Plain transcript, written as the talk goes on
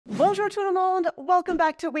Bonjour tout le monde. Welcome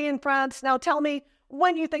back to We in France. Now tell me,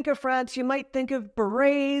 when you think of France, you might think of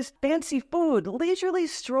berets, fancy food, leisurely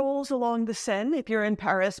strolls along the Seine if you're in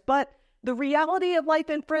Paris, but the reality of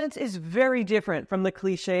life in France is very different from the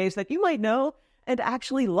clichés that you might know and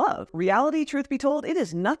actually love. Reality, truth be told, it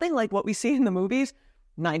is nothing like what we see in the movies,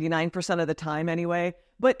 99% of the time anyway,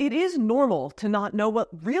 but it is normal to not know what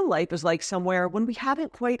real life is like somewhere when we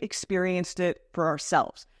haven't quite experienced it for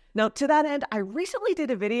ourselves. Now, to that end, I recently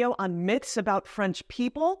did a video on myths about French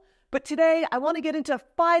people, but today I want to get into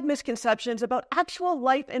 5 misconceptions about actual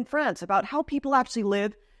life in France, about how people actually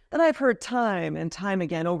live that I've heard time and time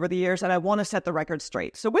again over the years, and I want to set the record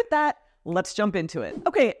straight. So with that, let's jump into it.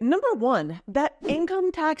 Okay, number 1, that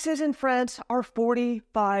income taxes in France are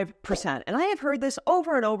 45%. And I have heard this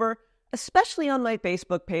over and over, especially on my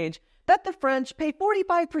Facebook page, that the French pay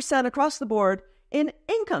 45% across the board in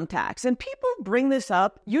income tax. And people bring this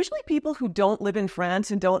up, usually people who don't live in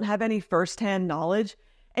France and don't have any firsthand knowledge.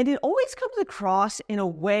 And it always comes across in a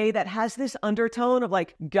way that has this undertone of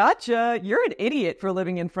like, gotcha, you're an idiot for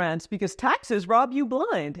living in France because taxes rob you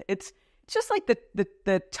blind. It's just like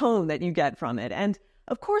the tone that you get from it. And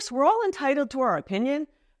of course, we're all entitled to our opinion,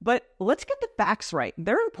 but let's get the facts right.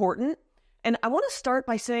 They're important. And I want to start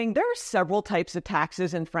by saying there are several types of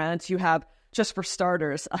taxes in France. You have, just for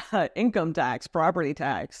starters, income tax, property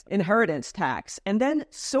tax, inheritance tax, and then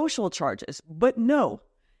social charges. But no,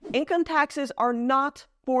 income taxes are not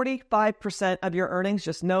 45% of your earnings.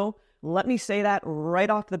 Just no. Let me say that right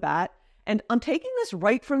off the bat. And I'm taking this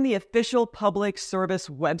right from the official public service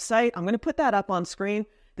website. I'm going to put that up on screen.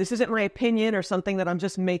 This isn't my opinion or something that I'm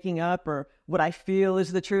just making up or what I feel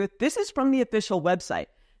is the truth. This is from the official website.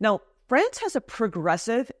 Now, France has a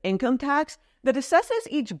progressive income tax that assesses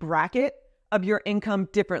each bracket of your income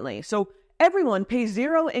differently. So everyone pays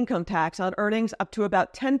 0 income tax on earnings up to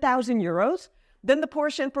about 10,000 euros. Then the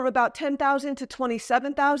portion from about 10,000 to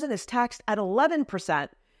 27,000 is taxed at 11%.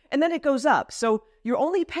 And then it goes up. So you're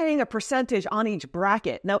only paying a percentage on each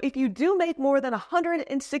bracket. Now, if you do make more than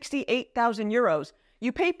 168,000 euros,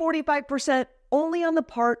 you pay 45% only on the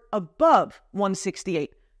part above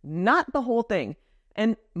 168, not the whole thing.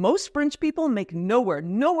 And most French people make nowhere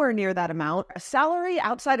near that amount. A salary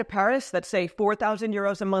outside of Paris that's, say, 4,000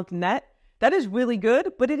 euros a month net, that is really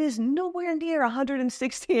good, but it is nowhere near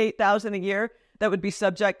 168,000 a year that would be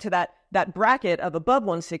subject to that bracket of above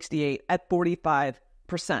 168 at 45%,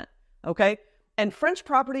 okay? And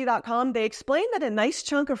FrenchProperty.com, they explain that a nice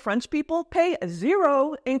chunk of French people pay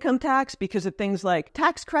 0 income tax because of things like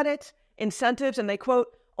tax credits, incentives, and they quote,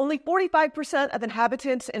 only 45% of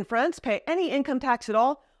inhabitants in France pay any income tax at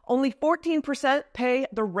all. Only 14% pay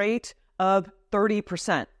the rate of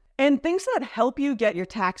 30%. And things that help you get your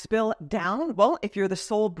tax bill down, well, if you're the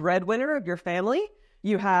sole breadwinner of your family,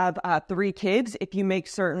 you have 3 kids, if you make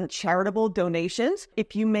certain charitable donations,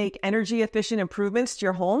 if you make energy efficient improvements to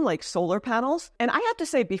your home, like solar panels. And I have to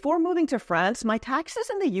say, before moving to France, my taxes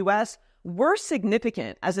in the US were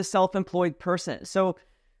significant as a self-employed person. So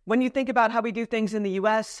when you think about how we do things in the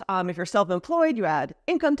US, if you're self-employed, you add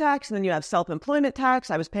income tax and then you have self-employment tax.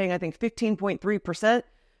 I was paying, I think, 15.3%.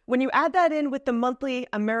 When you add that in with the monthly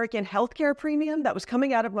American healthcare premium that was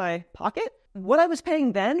coming out of my pocket, what I was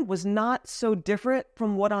paying then was not so different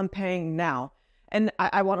from what I'm paying now. And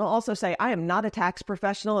I want to also say I am not a tax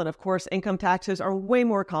professional. And of course, income taxes are way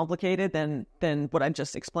more complicated than what I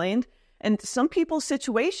just explained. And some people's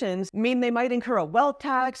situations mean they might incur a wealth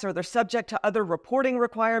tax or they're subject to other reporting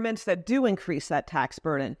requirements that do increase that tax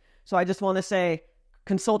burden. So I just want to say,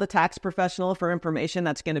 consult a tax professional for information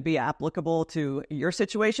that's going to be applicable to your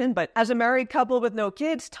situation. But as a married couple with no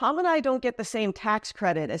kids, Tom and I don't get the same tax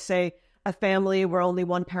credit as, say, a family where only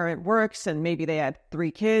one parent works and maybe they had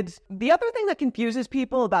 3 kids. The other thing that confuses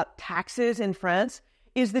people about taxes in France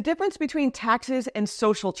is the difference between taxes and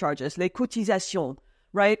social charges, les cotisations.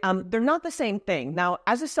 Right? They're not the same thing. Now,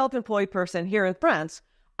 as a self-employed person here in France,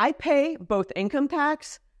 I pay both income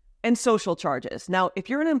tax and social charges. Now, if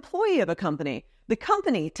you're an employee of a company, the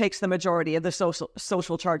company takes the majority of the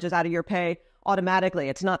social charges out of your pay automatically.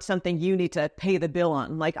 It's not something you need to pay the bill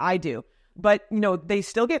on like I do. But, they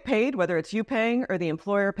still get paid, whether it's you paying or the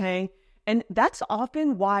employer paying. And that's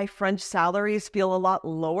often why French salaries feel a lot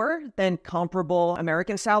lower than comparable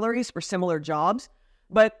American salaries for similar jobs.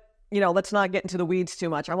 But let's not get into the weeds too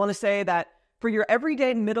much. I want to say that for your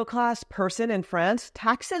everyday middle-class person in France,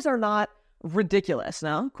 taxes are not ridiculous.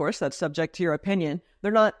 Now, of course, that's subject to your opinion.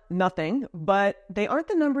 They're not nothing, but they aren't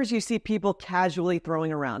the numbers you see people casually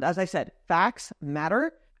throwing around. As I said, facts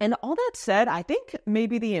matter. And all that said, I think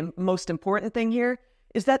maybe the most important thing here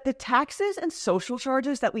is that the taxes and social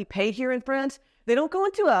charges that we pay here in France, They don't go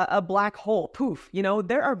into a black hole, poof.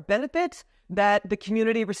 There are benefits that the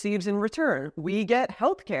community receives in return. We get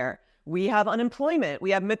healthcare. We have unemployment.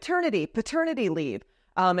 We have maternity, paternity leave.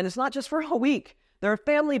 And it's not just for a week. There are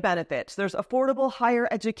family benefits. There's affordable higher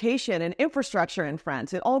education and infrastructure in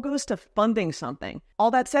France. It all goes to funding something.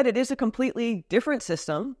 All that said, it is a completely different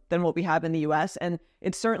system than what we have in the US, and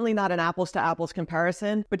it's certainly not an apples to apples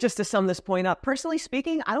comparison. But just to sum this point up, personally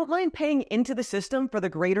speaking, I don't mind paying into the system for the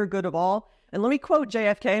greater good of all. And let me quote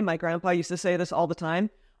JFK. My grandpa used to say this all the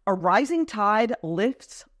time: "A rising tide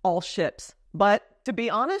lifts all ships." But to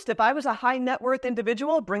be honest, if I was a high net worth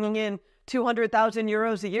individual bringing in 200,000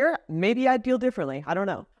 euros a year, maybe I'd feel differently. I don't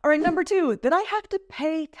know. All right, number 2, that I have to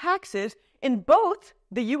pay taxes in both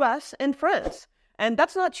the US and France. And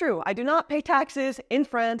that's not true. I do not pay taxes in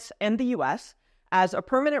France and the US. As a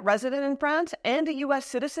permanent resident in France and a US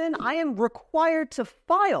citizen, I am required to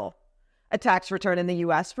file a tax return in the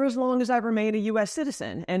US for as long as I remain a US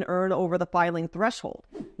citizen and earn over the filing threshold.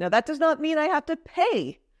 Now, that does not mean I have to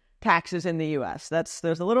pay taxes in the US.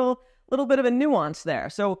 There's a little bit of a nuance there.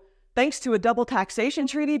 So thanks to a double taxation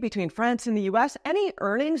treaty between France and the US, any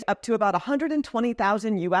earnings up to about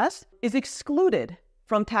 120,000 US is excluded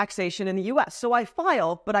from taxation in the US. So I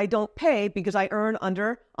file, but I don't pay because I earn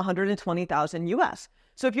under 120,000 US.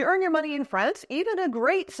 So if you earn your money in France, even a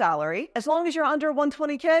great salary, as long as you're under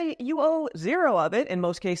 120K, you owe zero of it in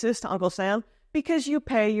most cases to Uncle Sam, because you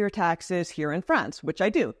pay your taxes here in France, which I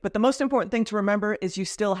do. But the most important thing to remember is you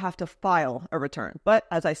still have to file a return. But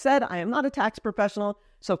as I said, I am not a tax professional,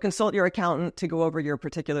 so consult your accountant to go over your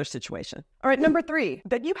particular situation. All right, number 3,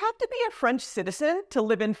 that you have to be a French citizen to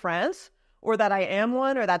live in France, or that I am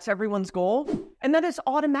one, or that's everyone's goal, and that it's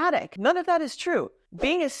automatic. None of that is true.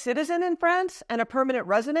 Being a citizen in France and a permanent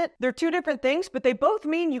resident, they're two different things, but they both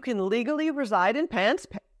mean you can legally reside in France,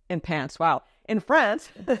 pay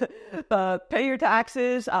your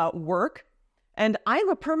taxes, work. And I'm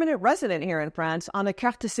a permanent resident here in France on a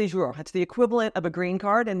carte de séjour. It's the equivalent of a green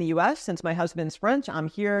card in the US. Since my husband's French, I'm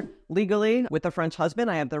here legally with a French husband.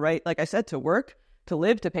 I have the right, like I said, to work, to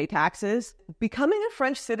live, to pay taxes. Becoming a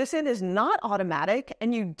French citizen is not automatic,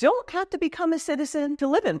 and you don't have to become a citizen to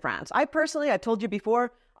live in France. I told you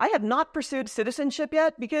before, I have not pursued citizenship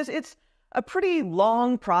yet because it's a pretty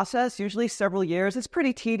long process, usually several years. It's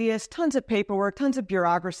pretty tedious, tons of paperwork, tons of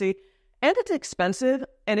bureaucracy, and it's expensive,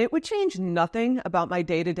 and it would change nothing about my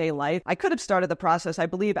day-to-day life. I could have started the process, I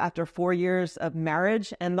believe, after 4 years of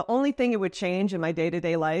marriage, and the only thing it would change in my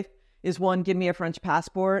day-to-day life is, 1, give me a French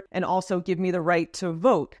passport, and also give me the right to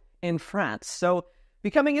vote in France. So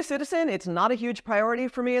becoming a citizen, it's not a huge priority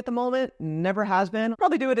for me at the moment. Never has been.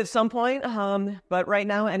 Probably do it at some point. But right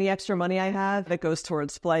now, any extra money I have that goes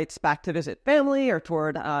towards flights back to visit family or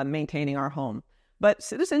toward maintaining our home. But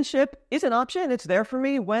citizenship is an option. It's there for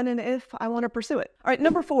me when and if I want to pursue it. All right,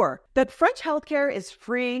 number 4, that French healthcare is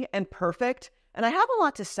free and perfect. And I have a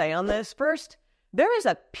lot to say on this. First, there is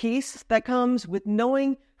a peace that comes with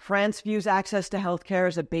knowing France views access to healthcare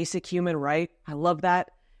as a basic human right. I love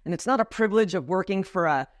that. And it's not a privilege of working for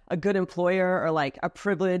a good employer or like a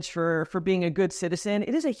privilege for being a good citizen.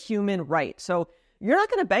 It is a human right. So you're not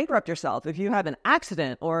going to bankrupt yourself if you have an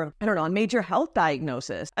accident or, a major health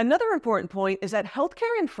diagnosis. Another important point is that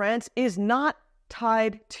healthcare in France is not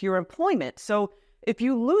tied to your employment. So if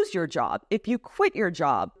you lose your job, if you quit your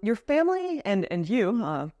job, your family and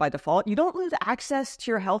you, by default, you don't lose access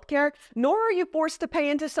to your healthcare, nor are you forced to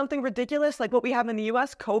pay into something ridiculous like what we have in the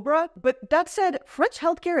US, Cobra. But that said, French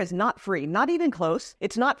healthcare is not free, not even close.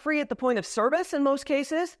 It's not free at the point of service in most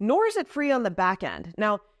cases, nor is it free on the back end.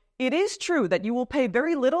 Now, it is true that you will pay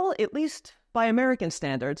very little, at least by American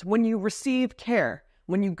standards, when you receive care,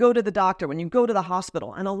 when you go to the doctor, when you go to the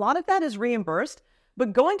hospital, and a lot of that is reimbursed.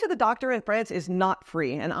 But going to the doctor in France is not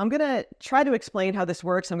free. And I'm going to try to explain how this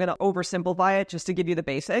works. I'm going to oversimplify it just to give you the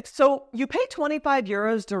basics. So you pay 25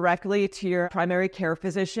 euros directly to your primary care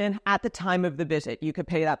physician at the time of the visit. You could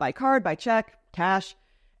pay that by card, by check, cash.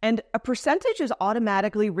 And a percentage is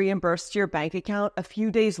automatically reimbursed to your bank account a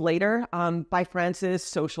few days later by France's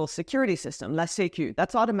social security system, La Sécu.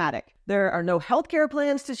 That's automatic. There are no healthcare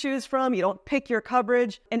plans to choose from. You don't pick your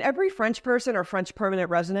coverage. And every French person or French permanent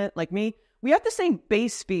resident like me, we have the same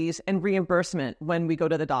base fees and reimbursement when we go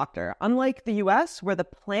to the doctor. Unlike the US, where the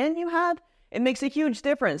plan you have, it makes a huge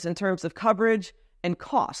difference in terms of coverage and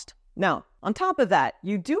cost. Now, on top of that,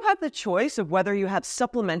 you do have the choice of whether you have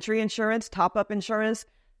supplementary insurance, top-up insurance,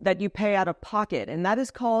 that you pay out of pocket, and that is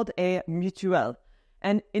called a mutuelle.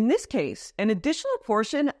 And in this case, an additional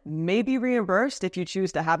portion may be reimbursed if you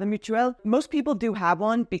choose to have a mutuelle. Most people do have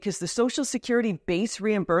one because the Social Security base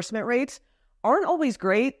reimbursement rates aren't always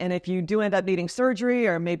great. And if you do end up needing surgery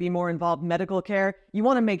or maybe more involved medical care, you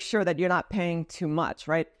want to make sure that you're not paying too much,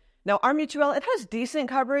 right? Now, our mutuelle, it has decent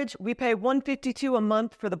coverage. We pay $152 a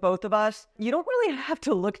month for the both of us. You don't really have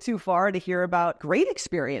to look too far to hear about great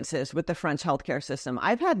experiences with the French healthcare system.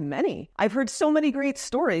 I've had many. I've heard so many great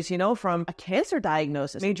stories, from a cancer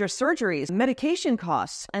diagnosis, major surgeries, medication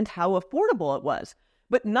costs, and how affordable it was.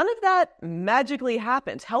 But none of that magically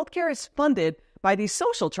happens. Healthcare is funded by these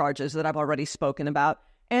social charges that I've already spoken about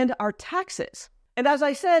and our taxes. And as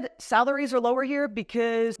I said, salaries are lower here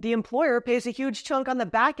because the employer pays a huge chunk on the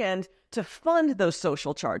back end to fund those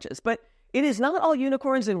social charges. But it is not all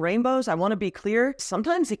unicorns and rainbows. I want to be clear.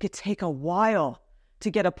 Sometimes it could take a while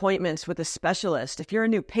to get appointments with a specialist. If you're a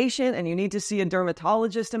new patient and you need to see a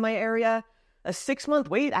dermatologist in my area, a 6-month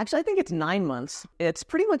wait, actually, I think it's 9 months. It's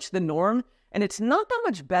pretty much the norm. And it's not that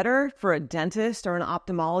much better for a dentist or an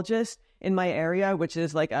ophthalmologist in my area, which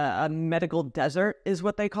is like a medical desert is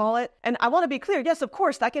what they call it. And I want to be clear, yes, of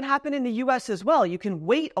course, that can happen in the US as well. You can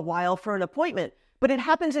wait a while for an appointment, but it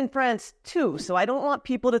happens in France too. So I don't want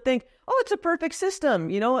people to think, oh, it's a perfect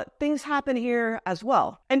system. Things happen here as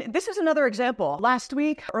well. And this is another example. Last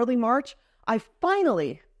week, early March, I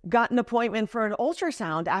finally got an appointment for an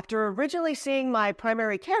ultrasound after originally seeing my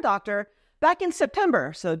primary care doctor back in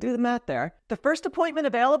September, so do the math there. The first appointment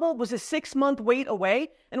available was a 6-month wait away,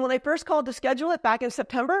 and when I first called to schedule it back in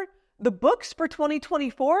September, the books for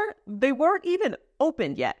 2024, they weren't even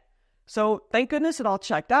open yet. So thank goodness it all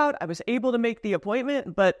checked out. I was able to make the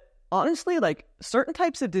appointment, but honestly, certain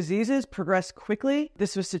types of diseases progress quickly.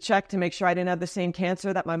 This was to check to make sure I didn't have the same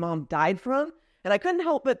cancer that my mom died from, and I couldn't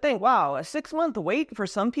help but think, wow, a 6-month wait for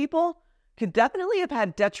some people could definitely have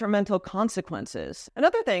had detrimental consequences.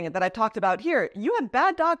 Another thing that I've talked about here, you have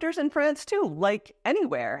bad doctors in France too, like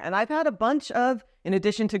anywhere. And I've had a bunch of, in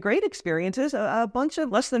addition to great experiences, a bunch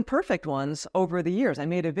of less than perfect ones over the years. I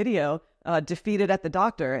made a video, Defeated at the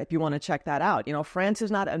Doctor, if you want to check that out. France is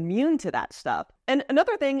not immune to that stuff. And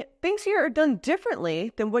another thing, things here are done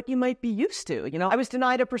differently than what you might be used to. I was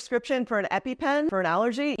denied a prescription for an EpiPen for an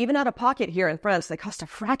allergy. Even out of pocket here in France, they cost a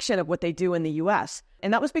fraction of what they do in the US.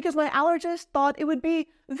 And that was because my allergist thought it would be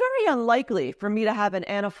very unlikely for me to have an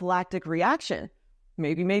anaphylactic reaction.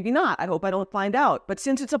 Maybe, maybe not. I hope I don't find out. But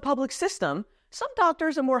since it's a public system, some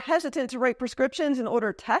doctors are more hesitant to write prescriptions and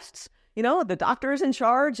order tests. The doctor is in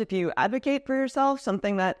charge. If you advocate for yourself,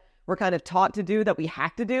 something that we're kind of taught to do that we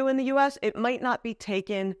have to do in the US, it might not be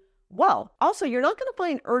taken well. Also, you're not going to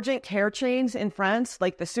find urgent care chains in France,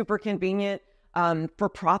 like the super convenient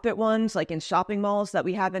for-profit ones, like in shopping malls that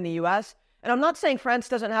we have in the US. And I'm not saying France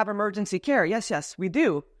doesn't have emergency care. Yes, we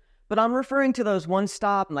do. But I'm referring to those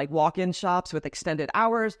one-stop, walk-in shops with extended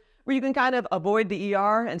hours where you can kind of avoid the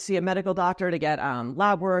ER and see a medical doctor to get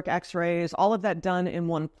lab work, x-rays, all of that done in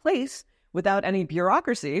one place without any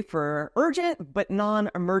bureaucracy for urgent but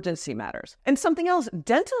non-emergency matters. And something else,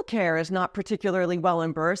 dental care is not particularly well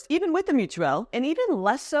reimbursed, even with the mutuelle, and even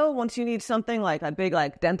less so once you need something like a big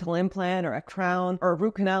dental implant or a crown or a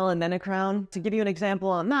root canal and then a crown. To give you an example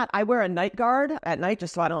on that, I wear a night guard at night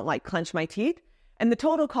just so I don't clench my teeth. And the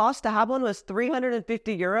total cost to have one was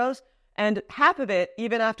 350 euros. And half of it,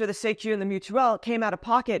 even after the Sécu and the mutuelle, came out of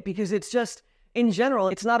pocket because it's just, in general,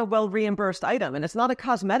 it's not a well-reimbursed item. And it's not a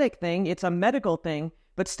cosmetic thing, it's a medical thing.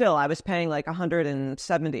 But still, I was paying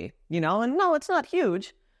 170, And no, it's not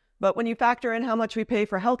huge. But when you factor in how much we pay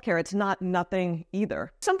for healthcare, it's not nothing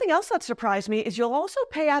either. Something else that surprised me is you'll also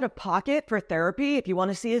pay out of pocket for therapy if you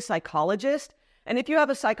want to see a psychologist. And if you have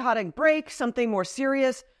a psychotic break, something more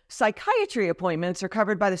serious, psychiatry appointments are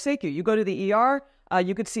covered by the Sécu. You go to the ER,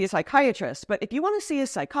 you could see a psychiatrist. But if you want to see a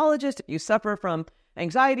psychologist, if you suffer from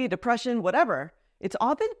anxiety, depression, whatever, it's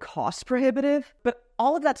often cost prohibitive. But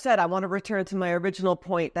all of that said, I want to return to my original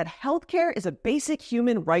point that healthcare is a basic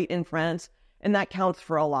human right in France, and that counts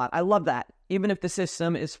for a lot. I love that, even if the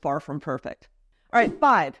system is far from perfect. All right,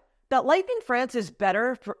 5, that life in France is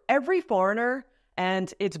better for every foreigner,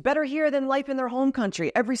 and it's better here than life in their home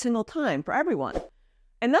country every single time for everyone.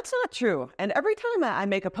 And that's not true. And every time I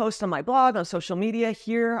make a post on my blog, on social media,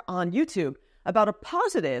 here on YouTube about a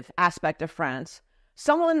positive aspect of France,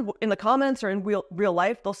 someone in the comments or in real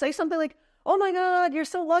life, they'll say something like, oh my God, you're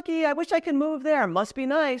so lucky. I wish I could move there. Must be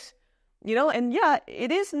nice. And yeah,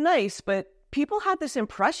 it is nice, but people have this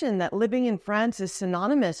impression that living in France is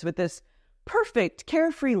synonymous with this perfect,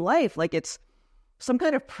 carefree life. Like it's some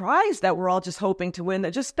kind of prize that we're all just hoping to win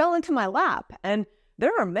that just fell into my lap. And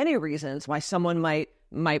there are many reasons why someone might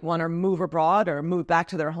want to move abroad or move back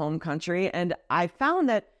to their home country. And I found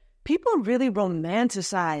that people really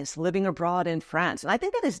romanticize living abroad in France. And I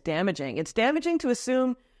think that is damaging. It's damaging to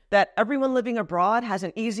assume that everyone living abroad has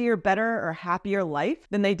an easier, better, or happier life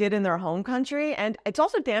than they did in their home country. And it's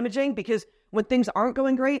also damaging because when things aren't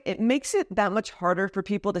going great, it makes it that much harder for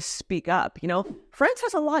people to speak up. France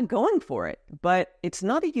has a lot going for it, but it's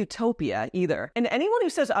not a utopia either. And anyone who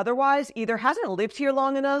says otherwise either hasn't lived here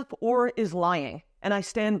long enough or is lying. And I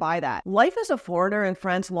stand by that. Life as a foreigner in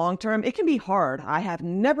France long-term, it can be hard. I have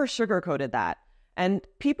never sugarcoated that. And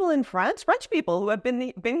people in France, French people who have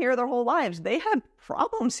been here their whole lives, they have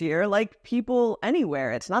problems here like people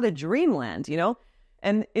anywhere. It's not a dreamland,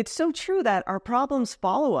 And it's so true that our problems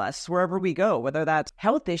follow us wherever we go, whether that's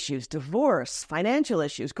health issues, divorce, financial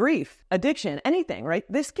issues, grief, addiction, anything, right?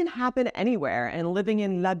 This can happen anywhere. And living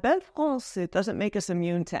in La Belle France, it doesn't make us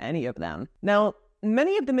immune to any of them. Now,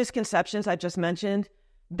 many of the misconceptions I just mentioned,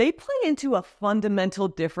 they play into a fundamental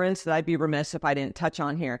difference that I'd be remiss if I didn't touch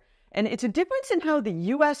on here. And it's a difference in how the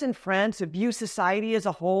US and France view society as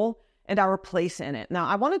a whole and our place in it. Now,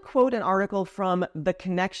 I want to quote an article from The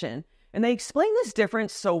Connection, and they explain this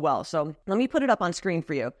difference so well. So let me put it up on screen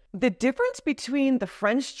for you. The difference between the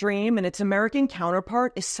French dream and its American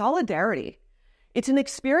counterpart is solidarity. It's an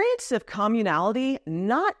experience of communality,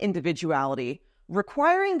 not individuality,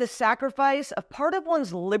 requiring the sacrifice of part of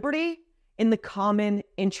one's liberty in the common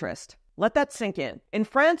interest. Let that sink in. In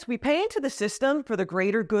France, we pay into the system for the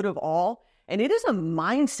greater good of all, and it is a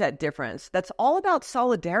mindset difference that's all about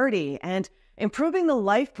solidarity and improving the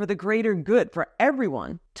life for the greater good for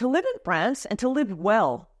everyone. To live in France and to live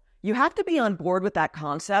well, you have to be on board with that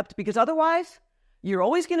concept, because otherwise, you're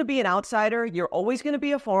always going to be an outsider, you're always going to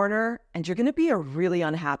be a foreigner, and you're going to be a really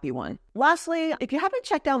unhappy one. Lastly, if you haven't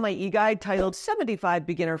checked out my e-guide titled 75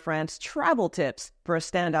 Beginner France Travel Tips for a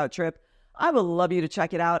Standout Trip, I would love you to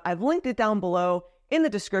check it out. I've linked it down below in the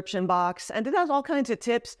description box, and it has all kinds of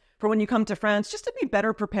tips for when you come to France, just to be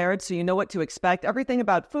better prepared so you know what to expect. Everything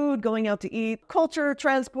about food, going out to eat, culture,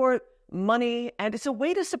 transport, money, and it's a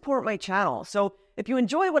way to support my channel. So if you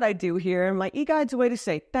enjoy what I do here, my e-guide's a way to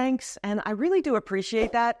say thanks, and I really do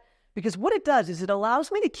appreciate that, because what it does is it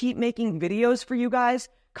allows me to keep making videos for you guys,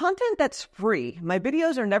 content that's free. My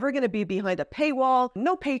videos are never going to be behind a paywall,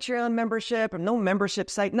 no Patreon membership or no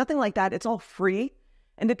membership site, nothing like that. It's all free.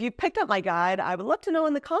 And if you picked up my guide, I would love to know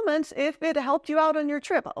in the comments if it helped you out on your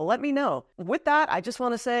trip. Let me know. With that, I just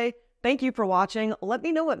want to say thank you for watching. Let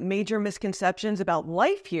me know what major misconceptions about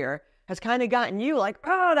life here has kind of gotten you like,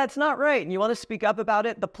 oh, that's not right, and you want to speak up about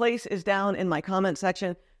it. The place is down in my comment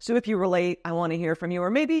section. So if you relate, I want to hear from you.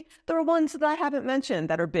 Or maybe there are ones that I haven't mentioned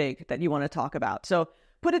that are big that you want to talk about. So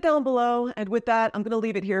put it down below. And with that, I'm going to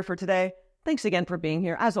leave it here for today. Thanks again for being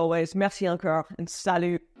here. As always, merci encore and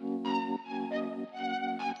salut.